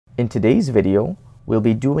In today's video, we'll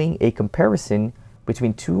be doing a comparison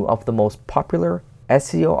between two of the most popular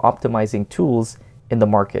SEO optimizing tools in the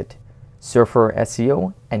market,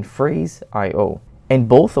 Surferseo and Frase.io. And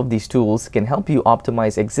both of these tools can help you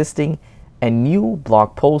optimize existing and new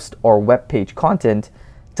blog post or web page content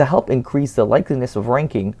to help increase the likeliness of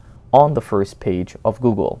ranking on the first page of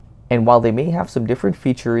Google. And while they may have some different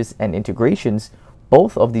features and integrations,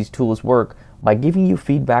 both of these tools work by giving you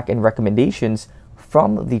feedback and recommendations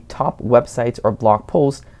from the top websites or blog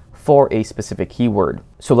posts for a specific keyword.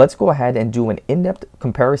 So let's go ahead and do an in-depth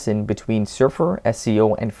comparison between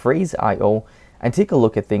Surferseo and Frase.io and take a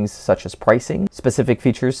look at things such as pricing, specific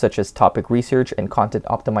features such as topic research and content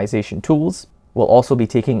optimization tools. We'll also be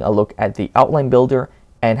taking a look at the outline builder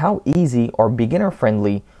and how easy or beginner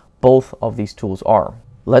friendly both of these tools are.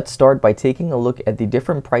 Let's start by taking a look at the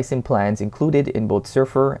different pricing plans included in both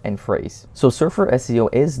Surfer and Frase. So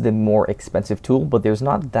Surferseo is the more expensive tool, but there's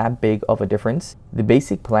not that big of a difference. The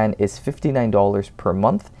basic plan is $59 per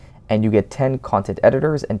month, and you get 10 content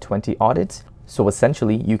editors and 20 audits. So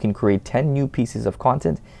essentially, you can create 10 new pieces of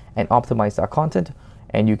content and optimize that content,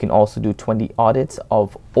 and you can also do 20 audits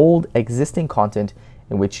of old existing content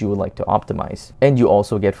in which you would like to optimize. And you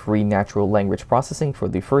also get free natural language processing for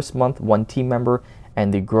the first month, 1 team member,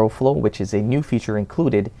 and the Grow Flow, which is a new feature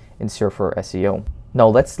included in Surferseo. Now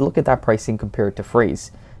let's look at that pricing compared to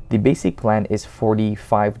Frase. The basic plan is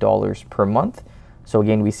 $45 per month. So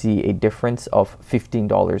again, we see a difference of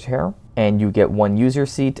 $15 here, and you get 1 user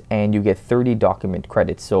seat and you get 30 document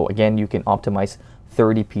credits. So again, you can optimize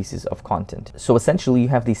 30 pieces of content. So essentially you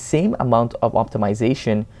have the same amount of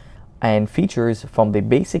optimization and features from the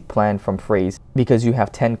basic plan from Frase, because you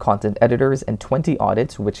have 10 content editors and 20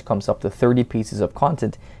 audits, which comes up to 30 pieces of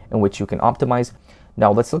content in which you can optimize.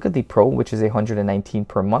 Now let's look at the Pro, which is $119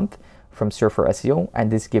 per month from Surferseo, and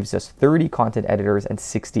this gives us 30 content editors and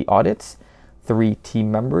 60 audits, 3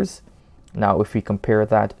 team members. Now if we compare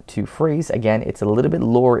that to Frase, again, it's a little bit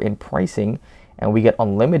lower in pricing and we get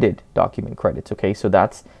unlimited document credits. Okay, so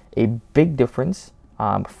that's a big difference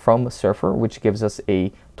from Surfer, which gives us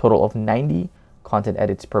a total of 90 content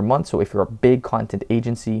edits per month. So if you're a big content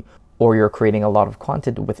agency or you're creating a lot of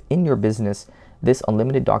content within your business, this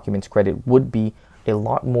unlimited documents credit would be a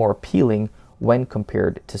lot more appealing when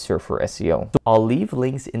compared to Surferseo. So I'll leave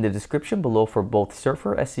links in the description below for both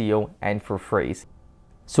Surferseo and for Frase.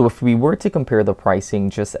 So if we were to compare the pricing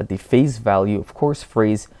just at the face value, of course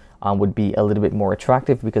Frase would be a little bit more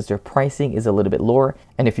attractive because their pricing is a little bit lower.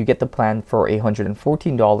 And if you get the plan for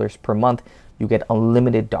 $114 per month, you get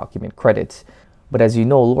unlimited document credits. But as you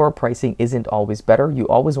know, lower pricing isn't always better. You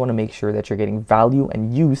always want to make sure that you're getting value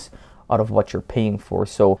and use out of what you're paying for.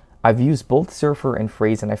 So I've used both Surfer and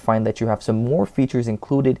Frase, and I find that you have some more features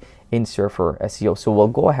included in Surferseo. So we'll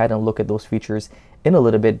go ahead and look at those features in a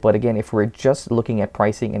little bit. But again, if we're just looking at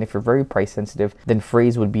pricing and if you're very price sensitive, then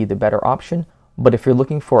Frase would be the better option. But if you're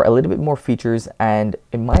looking for a little bit more features and,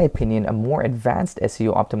 in my opinion, a more advanced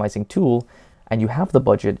SEO optimizing tool, and you have the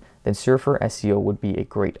budget, then Surferseo would be a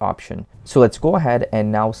great option. So let's go ahead and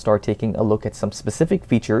now start taking a look at some specific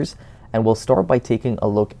features, and we'll start by taking a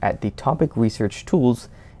look at the topic research tools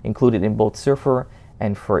included in both Surfer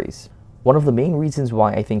and Frase. One of the main reasons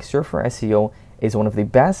why I think Surferseo is one of the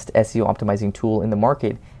best SEO optimizing tool in the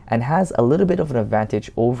market and has a little bit of an advantage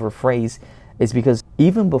over Frase is because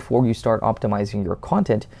even before you start optimizing your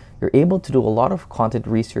content, you're able to do a lot of content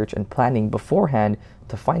research and planning beforehand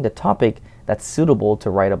to find a topic that's suitable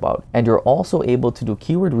to write about. And you're also able to do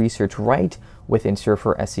keyword research right within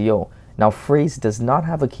Surferseo. Now, Frase does not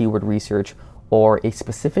have a keyword research or a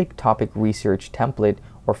specific topic research template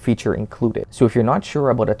or feature included. So if you're not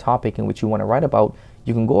sure about a topic in which you want to write about,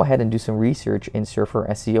 you can go ahead and do some research in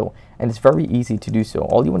Surferseo, and it's very easy to do so.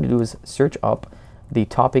 All you want to do is search up the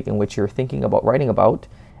topic in which you're thinking about writing about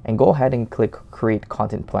and go ahead and click Create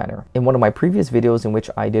Content Planner. In one of my previous videos in which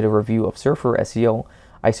I did a review of Surferseo,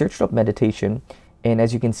 I searched up meditation, and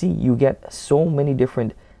as you can see, you get so many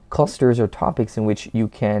different clusters or topics in which you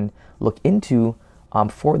can look into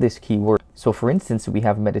for this keyword. So for instance, we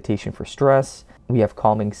have meditation for stress, we have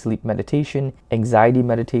calming sleep meditation, anxiety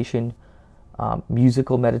meditation,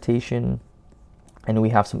 musical meditation, and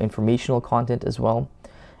we have some informational content as well.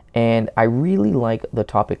 And I really like the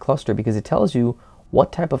topic cluster because it tells you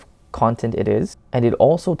what type of content it is, and it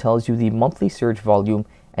also tells you the monthly search volume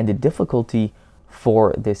and the difficulty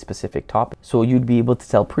for this specific topic. So you'd be able to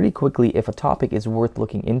tell pretty quickly if a topic is worth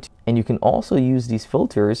looking into. And you can also use these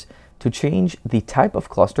filters to change the type of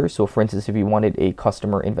cluster. So for instance, if you wanted a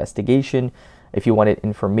customer investigation, if you wanted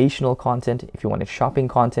informational content, if you wanted shopping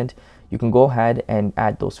content, you can go ahead and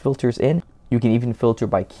add those filters in You can even filter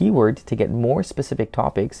by keyword to get more specific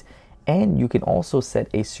topics, and you can also set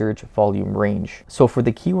a search volume range. So for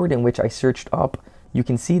the keyword in which I searched up, you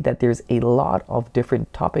can see that there's a lot of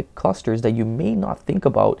different topic clusters that you may not think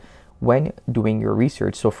about when doing your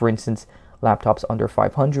research. So for instance, laptops under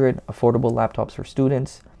 500, affordable laptops for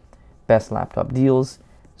students, best laptop deals,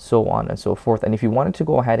 so on and so forth. And if you wanted to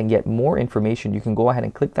go ahead and get more information, you can go ahead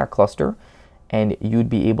and click that cluster and you'd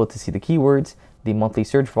be able to see the keywords, the monthly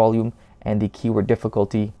search volume, and the keyword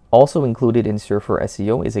difficulty. Also included in Surfer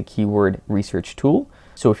SEO is a keyword research tool.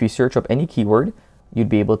 So if you search up any keyword, you'd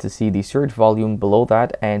be able to see the search volume below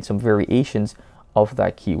that and some variations of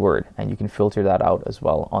that keyword, and you can filter that out as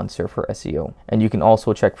well on Surfer SEO. And you can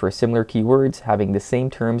also check for similar keywords having the same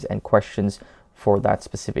terms and questions for that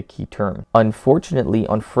specific key term. Unfortunately,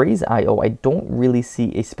 on Frase.io, I don't really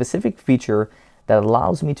see a specific feature that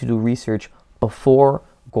allows me to do research before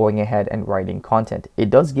going ahead and writing content. It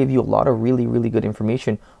does give you a lot of really good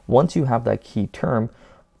information once you have that key term,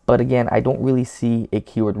 but again, I don't really see a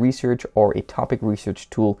keyword research or a topic research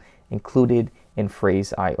tool included in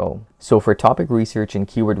Frase.io. So for topic research and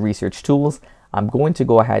keyword research tools, I'm going to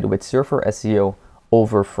go ahead with Surfer SEO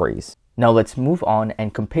over Frase. Now let's move on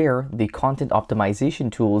and compare the content optimization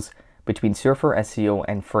tools between Surfer SEO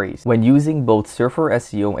and Frase. When using both Surfer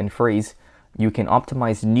SEO and Frase, you can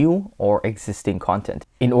optimize new or existing content.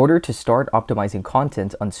 In order to start optimizing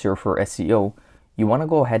content on Surfer SEO, you want to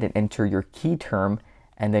go ahead and enter your key term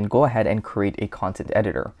and then go ahead and create a content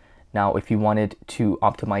editor. Now, if you wanted to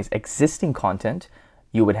optimize existing content,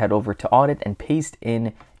 you would head over to audit and paste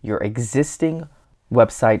in your existing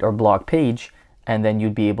website or blog page, and then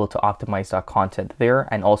you'd be able to optimize that content there.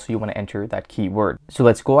 And also you want to enter that keyword. So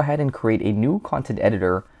let's go ahead and create a new content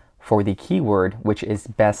editor for the keyword, which is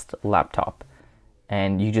best laptop.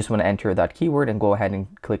 And you just want to enter that keyword and go ahead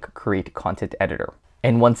and click create content editor.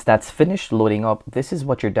 And once that's finished loading up, this is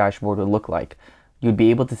what your dashboard will look like. You'd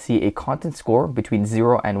be able to see a content score between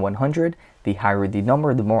 0 and 100. The higher the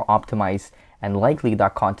number, the more optimized and likely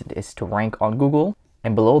that content is to rank on Google.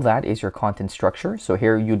 And below that is your content structure. So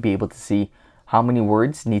here you'd be able to see how many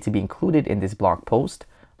words need to be included in this blog post,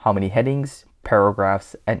 how many headings,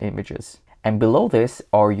 paragraphs, and images. And below this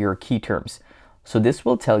are your key terms. So this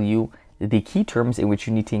will tell you the key terms in which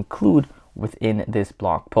you need to include within this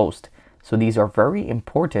blog post. So these are very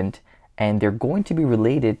important, and they're going to be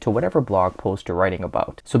related to whatever blog post you're writing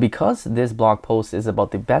about. So because this blog post is about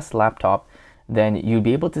the best laptop, then you'll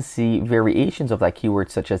be able to see variations of that keyword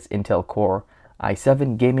such as Intel Core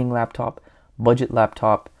i7 gaming laptop, budget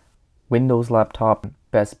laptop, Windows laptop,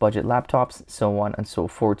 best budget laptops, so on and so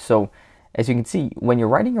forth. So as you can see, when you're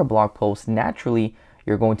writing your blog post, naturally,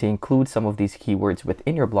 you're going to include some of these keywords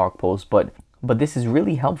within your blog post, but this is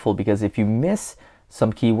really helpful because if you miss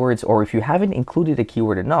some keywords or if you haven't included a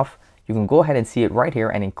keyword enough, you can go ahead and see it right here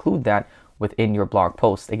and include that within your blog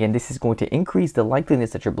post. Again, this is going to increase the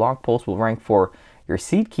likeliness that your blog post will rank for your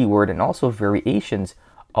seed keyword and also variations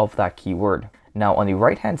of that keyword. Now on the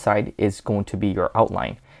right hand side is going to be your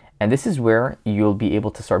outline. And this is where you'll be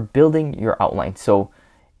able to start building your outline. So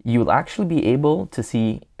you'll actually be able to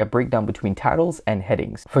see a breakdown between titles and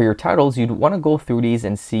headings. For your titles, you'd want to go through these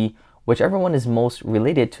and see whichever one is most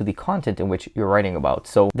related to the content in which you're writing about.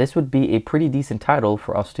 So this would be a pretty decent title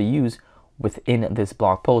for us to use within this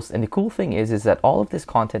blog post. And the cool thing is that all of this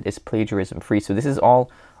content is plagiarism free. So this is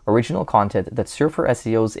all original content that Surfer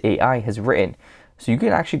SEO's AI has written. So you can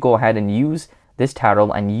actually go ahead and use this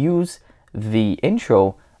title and use the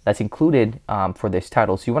intro that's included for this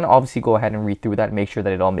title. So you want to obviously go ahead and read through that and make sure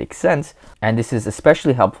that it all makes sense. And this is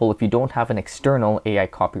especially helpful if you don't have an external AI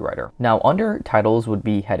copywriter. Now under titles would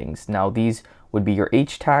be headings. Now these would be your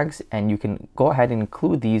H tags, and you can go ahead and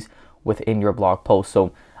include these within your blog post.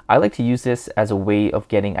 So I like to use this as a way of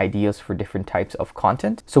getting ideas for different types of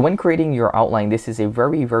content. So when creating your outline, this is a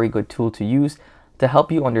very good tool to use to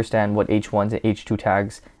help you understand what H1s and H2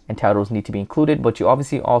 tags and titles need to be included, but you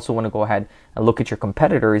obviously also want to go ahead and look at your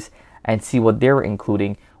competitors and see what they're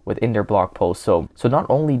including within their blog posts. So not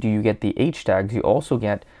only do you get the H tags, you also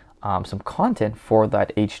get some content for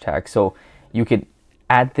that H tag. So you could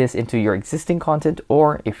add this into your existing content,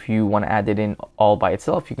 or if you want to add it in all by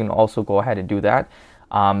itself, you can also go ahead and do that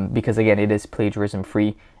because again, it is plagiarism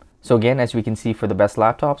free. So again, as we can see for the best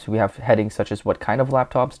laptops, we have headings such as what kind of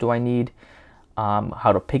laptops do I need,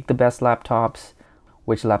 how to pick the best laptops,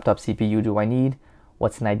 which laptop CPU do I need,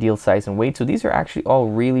 what's an ideal size and weight. So these are actually all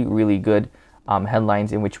really good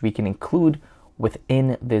headlines in which we can include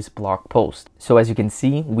within this blog post. So as you can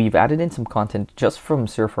see, we've added in some content just from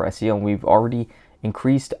Surfer SEO, and we've already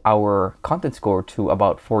increased our content score to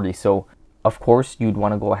about 40. So of course you'd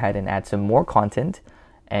want to go ahead and add some more content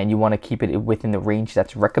and you want to keep it within the range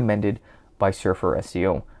that's recommended by Surfer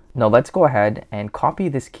SEO. Now let's go ahead and copy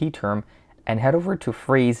this key term and head over to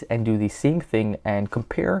Phrase and do the same thing and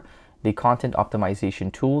compare the content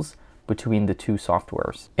optimization tools between the two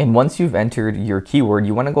softwares. And once you've entered your keyword,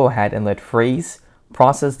 you want to go ahead and let Phrase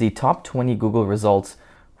process the top 20 Google results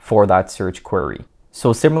for that search query.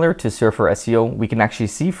 So similar to Surfer SEO, we can actually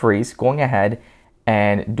see Phrase going ahead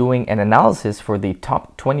and doing an analysis for the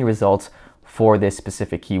top 20 results for this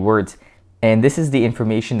specific keywords. And this is the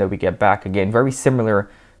information that we get back. Again, very similar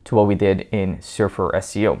to what we did in Surfer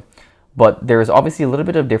SEO. But there's obviously a little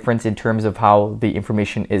bit of difference in terms of how the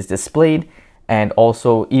information is displayed and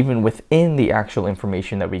also even within the actual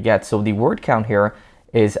information that we get. So the word count here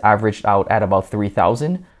is averaged out at about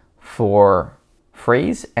 3,000 for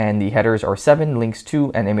Phrase, and the headers are 7, links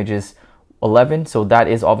 2, and images 11. So that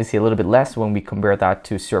is obviously a little bit less when we compare that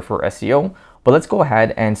to Surfer SEO. But let's go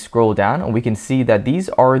ahead and scroll down and we can see that these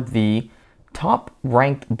are the top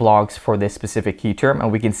ranked blogs for this specific key term,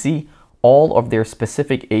 and we can see all of their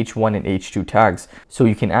specific H1 and H2 tags. So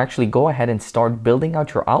you can actually go ahead and start building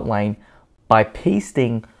out your outline by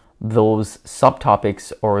pasting those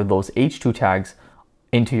subtopics or those H2 tags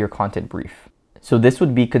into your content brief. So this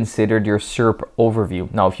would be considered your SERP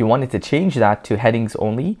overview. Now, if you wanted to change that to headings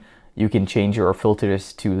only, you can change or filter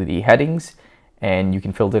this to the headings, and you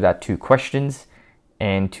can filter that to questions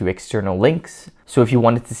and to external links. So if you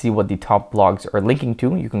wanted to see what the top blogs are linking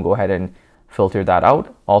to, you can go ahead and filter that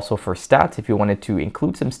out. Also for stats, if you wanted to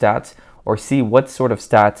include some stats or see what sort of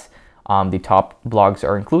stats the top blogs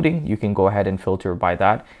are including, you can go ahead and filter by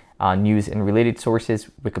that. News and related sources,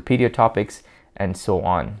 Wikipedia topics, and so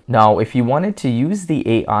on. Now, if you wanted to use the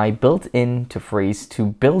AI built into Phrase to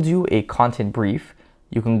build you a content brief,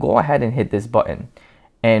 you can go ahead and hit this button.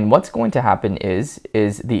 And what's going to happen is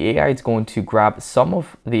the AI is going to grab some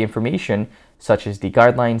of the information, such as the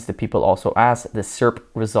guidelines that people also ask, the SERP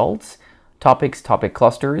results, topics, topic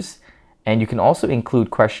clusters, and you can also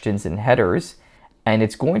include questions and headers. And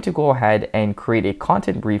it's going to go ahead and create a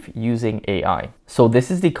content brief using AI. So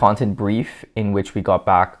this is the content brief in which we got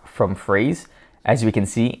back from Phrase. As we can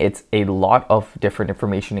see, it's a lot of different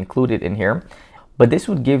information included in here. But this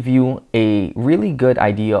would give you a really good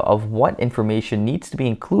idea of what information needs to be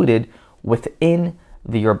included within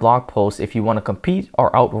your blog post if you want to compete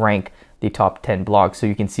or outrank the top 10 blogs. So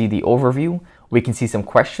you can see the overview. We can see some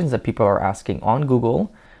questions that people are asking on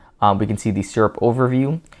Google. We can see the SERP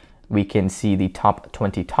overview. We can see the top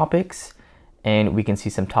 20 topics, and we can see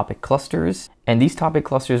some topic clusters. And these topic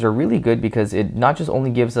clusters are really good because it not just only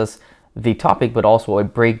gives us the topic, but also a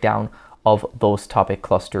breakdown of those topic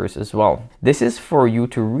clusters as well. This is for you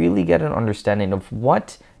to really get an understanding of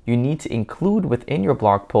what you need to include within your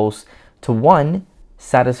blog post to, one,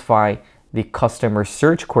 satisfy the customer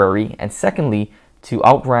search query, and secondly, to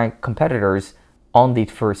outrank competitors on the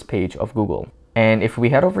first page of Google. And if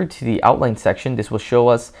we head over to the outline section, this will show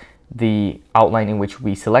us the outline in which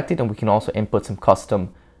we selected, and we can also input some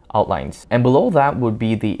custom outlines. And below that would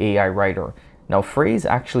be the AI writer. Now, Phrase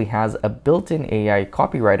actually has a built-in AI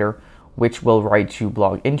copywriter which will write you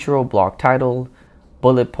blog intro, blog title,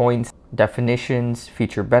 bullet points, definitions,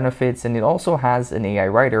 feature benefits, and it also has an AI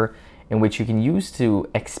writer in which you can use to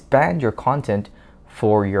expand your content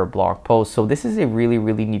for your blog post. So this is a really,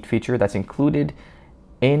 really neat feature that's included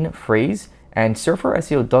in Phrase. And Surfer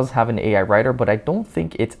SEO does have an AI writer, but I don't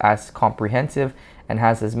think it's as comprehensive and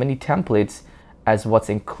has as many templates as what's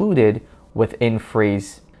included within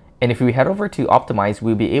Phrase. And if we head over to Optimize,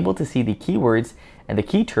 we'll be able to see the keywords and the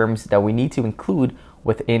key terms that we need to include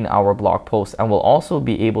within our blog post. And we'll also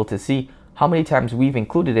be able to see how many times we've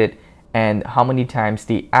included it and how many times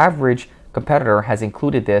the average competitor has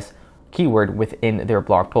included this keyword within their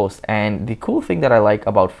blog post. And the cool thing that I like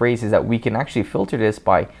about Phrase is that we can actually filter this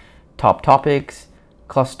by top topics,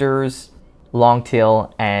 clusters, long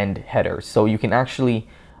tail, and headers. So you can actually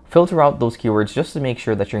filter out those keywords just to make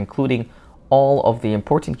sure that you're including all of the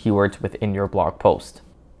important keywords within your blog post.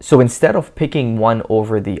 So instead of picking one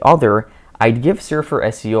over the other, I'd give Surfer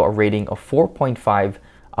SEO a rating of 4.5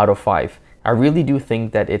 out of 5. I really do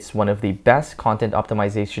think that it's one of the best content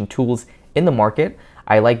optimization tools in the market.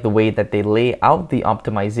 I like the way that they lay out the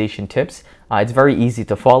optimization tips. It's very easy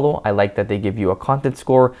to follow. I like that they give you a content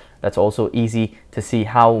score that's also easy to see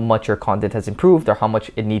how much your content has improved or how much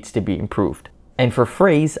it needs to be improved. And for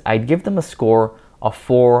Phrase, I'd give them a score of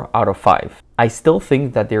 4 out of 5. I still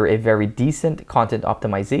think that they're a very decent content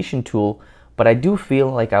optimization tool, but I do feel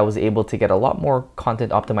like I was able to get a lot more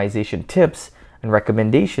content optimization tips and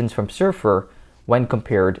recommendations from Surfer when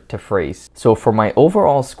compared to Phrase. So for my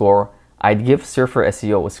overall score, I'd give Surfer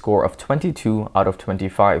SEO a score of 22 out of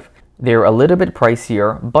 25. They're a little bit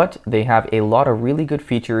pricier, but they have a lot of really good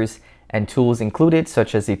features and tools included,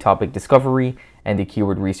 such as the topic discovery and the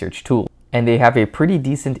keyword research tool. And they have a pretty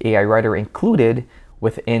decent AI writer included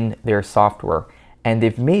within their software. And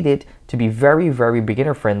they've made it to be very, very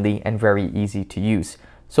beginner friendly and very easy to use.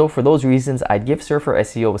 So for those reasons, I'd give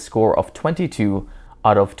Surferseo a score of 22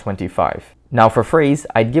 out of 25. Now for Frase,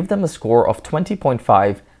 I'd give them a score of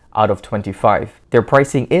 20.5 out of 25. Their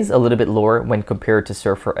pricing is a little bit lower when compared to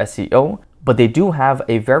Surferseo, but they do have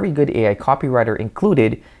a very good AI copywriter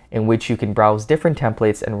included in which you can browse different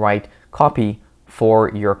templates and write copy for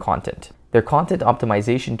your content. Their content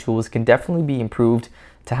optimization tools can definitely be improved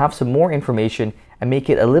to have some more information and make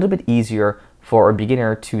it a little bit easier for a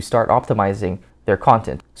beginner to start optimizing their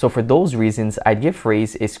content. So for those reasons, I'd give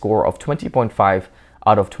Frase a score of 20.5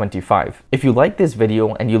 out of 25. If you like this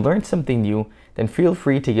video and you learned something new, then feel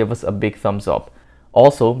free to give us a big thumbs up.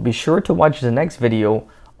 Also, be sure to watch the next video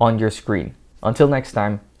on your screen. Until next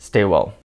time, stay well.